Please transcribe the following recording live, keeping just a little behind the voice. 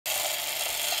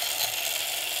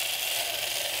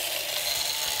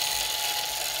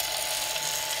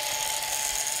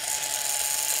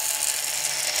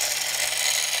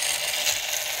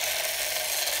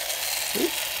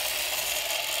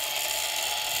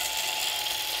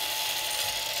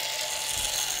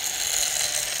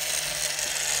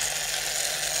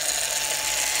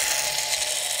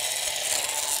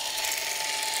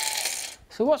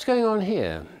So what's going on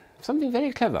here? Something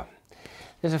very clever.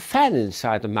 There's a fan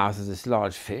inside the mouth of this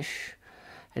large fish,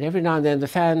 and every now and then the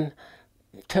fan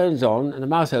turns on and the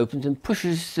mouth opens and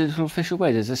pushes the little fish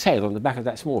away. There's a sail on the back of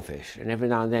that small fish, and every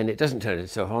now and then it doesn't turn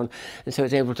itself on, and so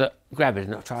it's able to grab it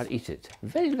and not try and eat it.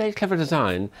 Very, very clever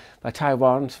design by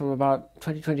Taiwan from about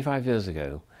 20-25 years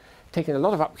ago. Taken a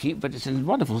lot of upkeep, but it's a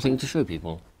wonderful thing to show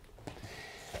people.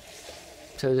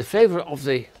 So the flavour of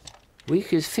the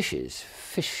week is fishes,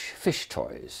 fish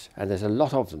toys, and there's a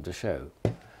lot of them to show.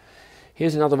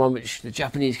 Here's another one which the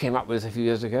Japanese came up with a few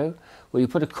years ago, where you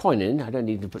put a coin in. I don't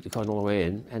need to put the coin all the way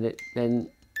in, and it then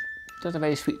does a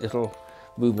very sweet little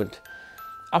movement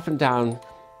up and down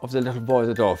of the little boy,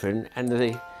 the dolphin, and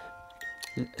the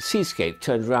seascape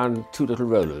turns around two little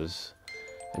rollers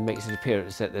and makes an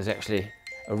appearance that there's actually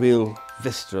a real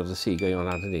vista of the sea going on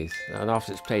underneath. And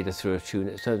after it's played through a tune,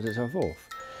 it turns itself off.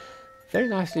 Very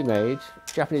nicely made.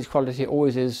 Japanese quality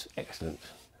always is excellent.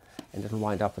 And it'll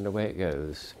wind up and away it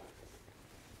goes.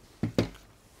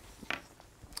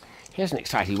 Here's an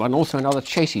exciting one, also another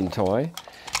chasing toy,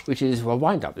 which is, well,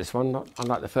 wind up this one, not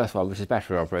unlike the first one, which is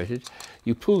battery operated.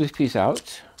 You pull this piece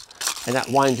out, and that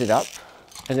winds it up,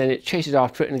 and then it chases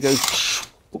after it and goes,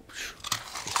 oops,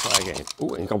 let's try again,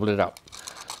 oh, and gobbled it up.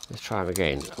 Let's try them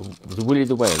again. The Willy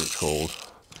the Whale it's called.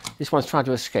 This one's trying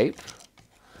to escape.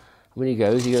 When he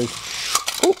goes,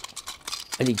 oh,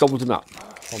 and he gobbles him up.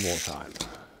 One more time.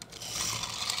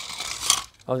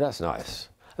 Oh, that's nice.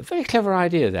 A very clever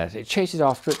idea that. It chases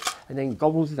after it and then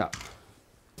gobbles it up.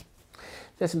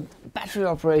 There's some battery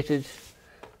operated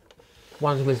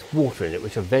ones with water in it,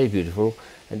 which are very beautiful,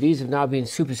 and these have now been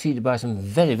superseded by some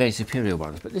very, very superior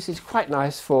ones. But this is quite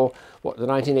nice for what the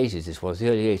 1980s this was, the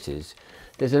early 80s.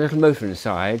 There's a little motor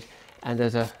inside, and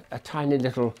there's a tiny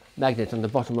little magnet on the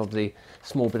bottom of the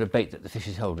small bit of bait that the fish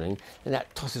is holding, and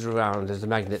that tosses around as the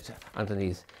magnet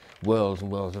underneath whirls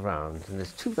and whirls around. And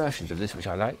there's two versions of this which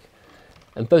I like,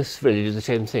 and both really do the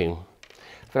same thing.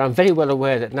 But I'm very well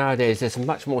aware that nowadays there's some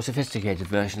much more sophisticated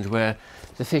versions where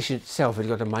the fish itself has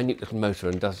got a minute little motor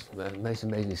and does most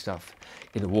amazing stuff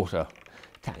in the water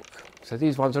tank. So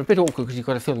these ones are a bit awkward because you've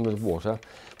got to fill them with water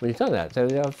when you've done that. So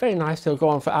they're very nice, they'll go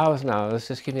on for hours and hours,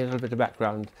 just giving you a little bit of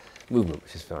background movement,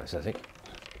 which is nice, I think.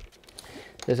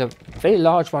 There's a very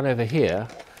large one over here,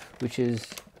 which is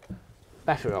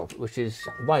battery up, which is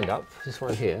wind up, this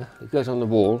one here. It goes on the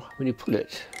wall. When you pull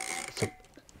it,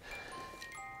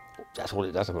 that's all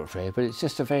it does, I'm afraid, but it's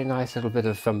just a very nice little bit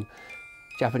of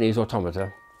Japanese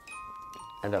automata,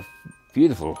 and a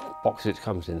beautiful box it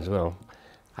comes in as well.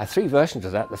 I have three versions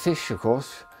of that: the fish, of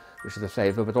course, which is the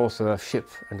flavour, but also a ship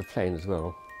and a plane as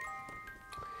well.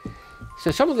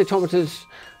 So some of the automatas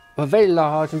are very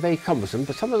large and very cumbersome,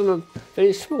 but some of them are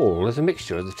very small. There's a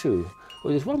mixture of the two.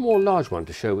 Well, there's one more large one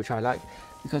to show, which I like,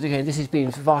 because again, this has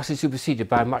been vastly superseded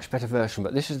by a much better version,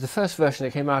 but this is the first version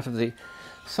that came out of the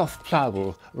soft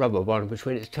pliable rubber one, which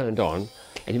when it's turned on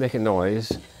and you make a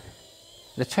noise,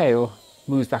 the tail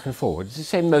moves back and forward. It's the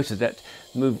same motor that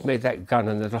made that gun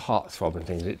and little heart throb and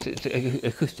things. It's an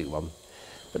acoustic one,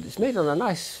 but it's made on a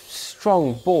nice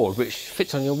strong board which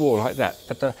fits on your wall like that.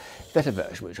 But the better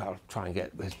version, which I'll try and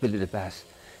get, is Billy the Bass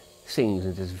sings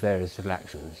and does various little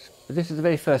actions. But this is the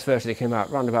very first version that came out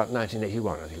around about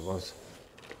 1981, I think it was.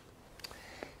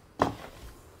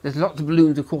 There's lots of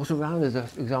balloons, of course, around. There's an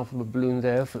example of a balloon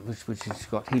there which has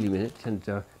got helium in it, and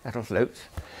that'll float.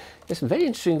 There's some very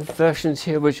interesting versions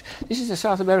here, which this is a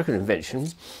South American invention.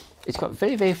 It's got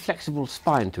very, very flexible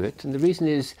spine to it, and the reason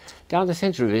is down the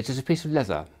centre of it is a piece of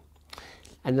leather.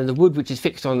 And then the wood which is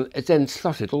fixed on, it's then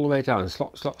slotted all the way down,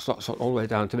 slot all the way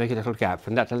down to make a little gap,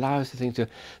 and that allows the thing to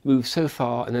move so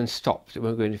far and then stops. It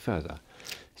won't go any further.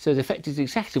 So the effect is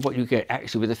exactly what you get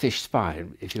actually with a fish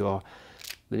spine if you are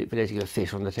manipulating a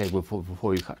fish on the table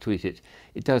before you cut to eat it.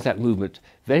 It does that movement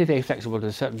very, very flexible to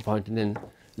a certain point and then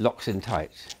locks in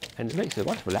tight. And it makes a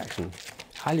wonderful action,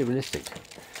 highly realistic.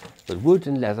 But wood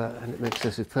and leather, and it makes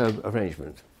a superb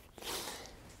arrangement.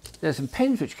 There's some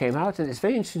pens which came out, and it's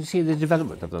very interesting to see the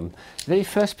development of them. The very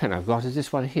first pen I've got is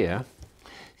this one here.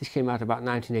 This came out about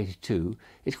 1982.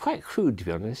 It's quite crude, to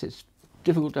be honest. It's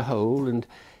difficult to hold, and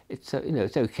it's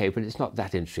it's okay, but it's not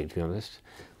that interesting, to be honest.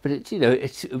 But it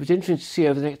was interesting to see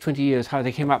over the next 20 years how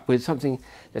they came up with something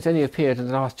that's only appeared in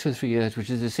the last 2 or 3 years, which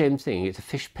is the same thing. It's a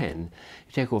fish pen.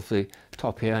 You take off the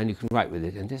top here and you can write with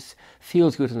it, and this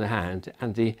feels good in the hand,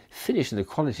 and the finish and the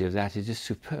quality of that is just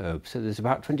superb. So there's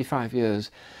about 25 years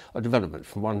of development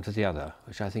from one to the other,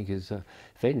 which I think is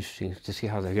very interesting to see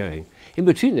how they're going. In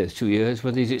between those 2 years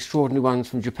were these extraordinary ones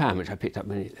from Japan, which I picked up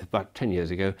about 10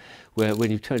 years ago, where when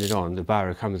you turn it on, the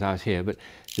biro comes out here, but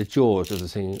the jaws of the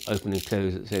thing open and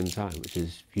close at the same time, which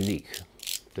is unique.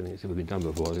 don't think it's ever been done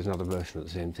before. There's another version of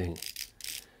the same thing.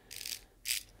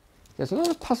 There's a lot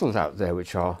of puzzles out there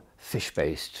which are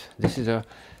fish-based. This is a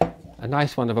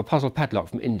nice one of a puzzle padlock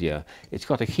from India. It's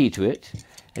got a key to it,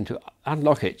 and to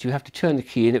unlock it you have to turn the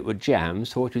key and it would jam.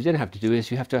 So what you then have to do is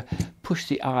you have to push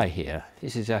the eye here.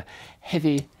 This is a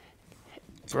heavy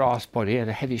brass body and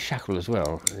a heavy shackle as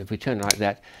well. And if we turn it like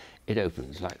that, it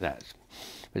opens like that.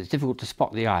 But it's difficult to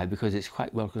spot the eye because it's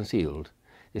quite well concealed.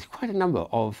 There's quite a number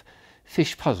of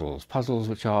fish puzzles, puzzles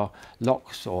which are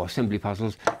locks or assembly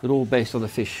puzzles, that are all based on the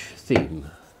fish theme.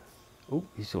 Oh,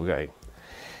 he's still going.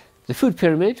 The food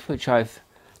pyramid, which I've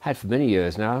had for many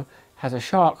years now, has a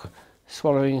shark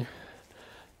swallowing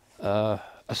a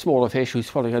smaller fish who's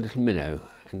swallowing a little minnow,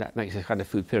 and that makes a kind of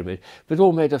food pyramid, but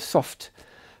all made of soft,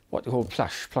 what they call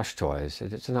plush toys.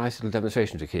 And it's a nice little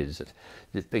demonstration to kids that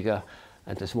it's bigger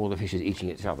and the smaller fish is eating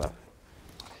each other.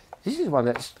 This is one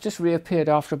that's just reappeared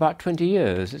after about 20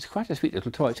 years. It's quite a sweet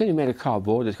little toy. It's only made of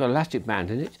cardboard. It's got an elastic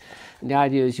band in it. And the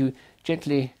idea is you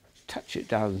gently touch it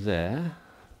down there.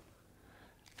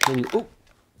 Then you, oh,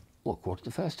 well, caught it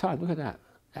the first time. Look at that.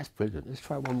 That's brilliant. Let's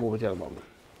try one more with the other one.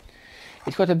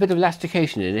 It's got a bit of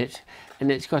elastication in it,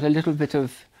 and it's got a little bit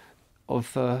of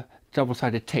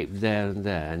double-sided tape there and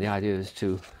there. And the idea is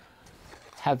to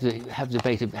have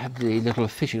the little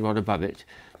fishing rod above it,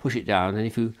 push it down, and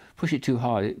if you push it too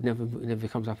hard, it never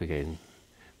comes up again.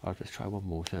 Well, let's try one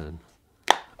more turn.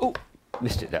 Oh,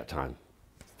 missed it that time.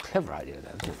 Clever idea,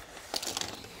 though, isn't it?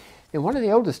 And one of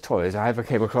the oldest toys I ever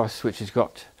came across, which has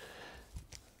got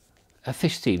a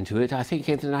fish theme to it, I think it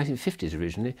came from the 1950s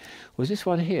originally, was this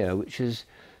one here, which is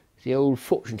the old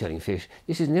fortune-telling fish.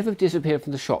 This has never disappeared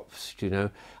from the shops, do you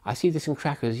know. I see this in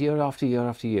crackers year after year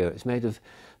after year. It's made of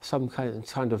some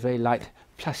kind of very light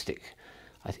plastic.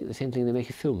 I think the same thing they make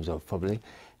films of, probably.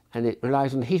 And it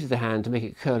relies on the heat of the hand to make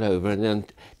it curl over, and then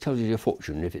tells you your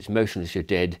fortune. If it's motionless, you're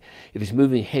dead. If it's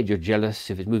moving head, you're jealous.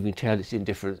 If it's moving tail, it's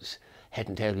indifference. Head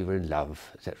and tail, you're in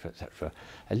love, etc., etc.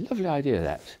 A lovely idea,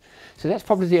 that. So that's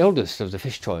probably the oldest of the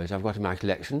fish toys I've got in my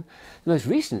collection. The most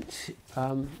recent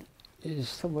is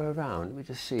somewhere around. Let me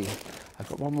just see. I've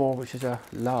got one more, which is a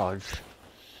large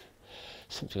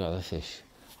something or other fish.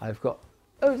 I've got,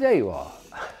 oh, there you are.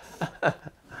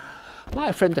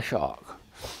 My friend the shark.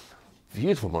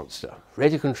 Beautiful monster,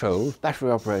 radio controlled,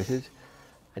 battery operated,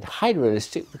 and highly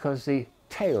realistic because the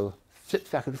tail flips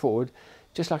back and forward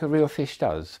just like a real fish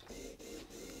does.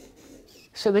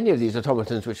 So many of these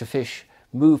automatons which are fish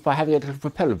move by having a little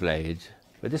propeller blade,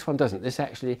 but this one doesn't. This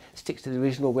actually sticks to the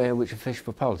original way in which a fish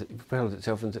propels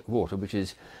itself into water, which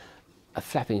is a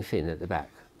flapping fin at the back.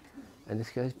 And this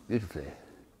goes beautifully.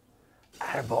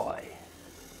 Attaboy.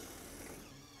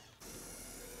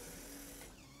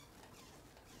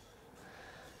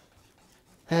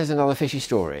 There's another fishy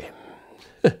story.